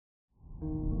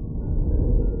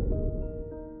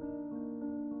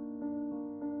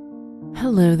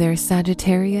Hello there,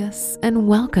 Sagittarius, and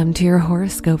welcome to your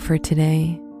horoscope for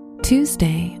today,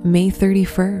 Tuesday, May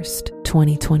 31st,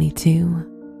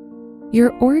 2022.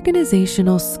 Your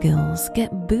organizational skills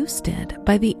get boosted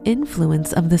by the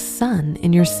influence of the sun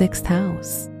in your 6th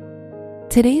house.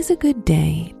 Today's a good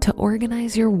day to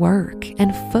organize your work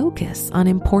and focus on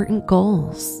important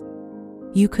goals.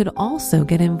 You could also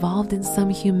get involved in some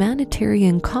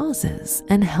humanitarian causes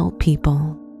and help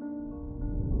people.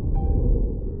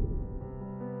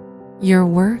 Your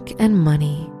work and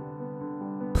money.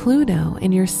 Pluto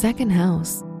in your 2nd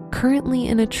house, currently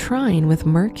in a trine with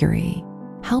Mercury,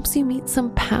 helps you meet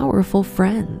some powerful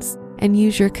friends and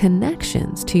use your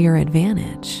connections to your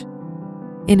advantage.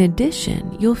 In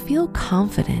addition, you'll feel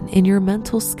confident in your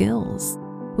mental skills,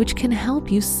 which can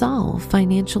help you solve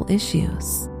financial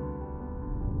issues.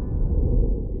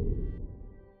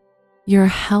 Your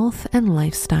health and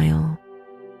lifestyle.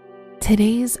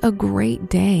 Today's a great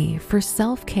day for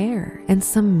self-care and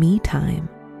some me time.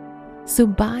 So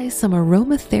buy some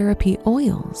aromatherapy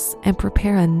oils and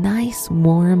prepare a nice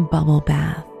warm bubble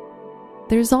bath.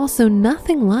 There's also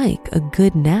nothing like a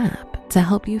good nap to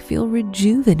help you feel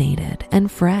rejuvenated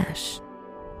and fresh.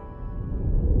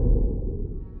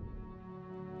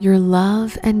 Your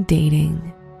love and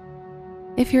dating.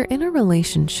 If you're in a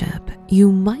relationship,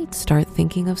 you might start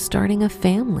thinking of starting a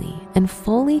family and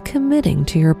fully committing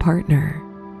to your partner.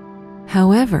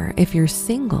 However, if you're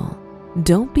single,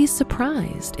 don't be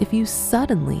surprised if you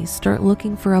suddenly start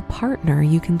looking for a partner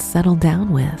you can settle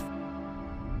down with.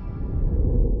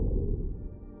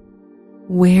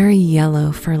 Wear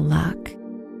yellow for luck.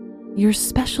 Your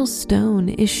special stone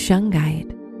is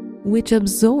shungite, which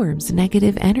absorbs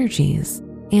negative energies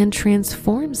and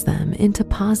transforms them into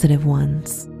positive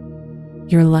ones.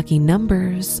 Your lucky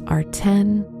numbers are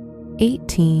 10,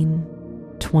 18,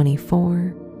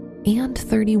 24, and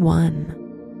 31.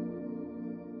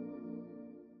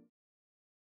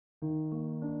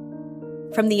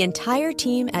 From the entire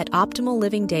team at Optimal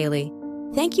Living Daily,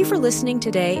 thank you for listening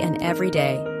today and every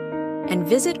day. And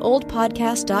visit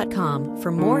oldpodcast.com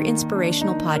for more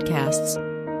inspirational podcasts.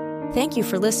 Thank you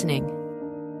for listening.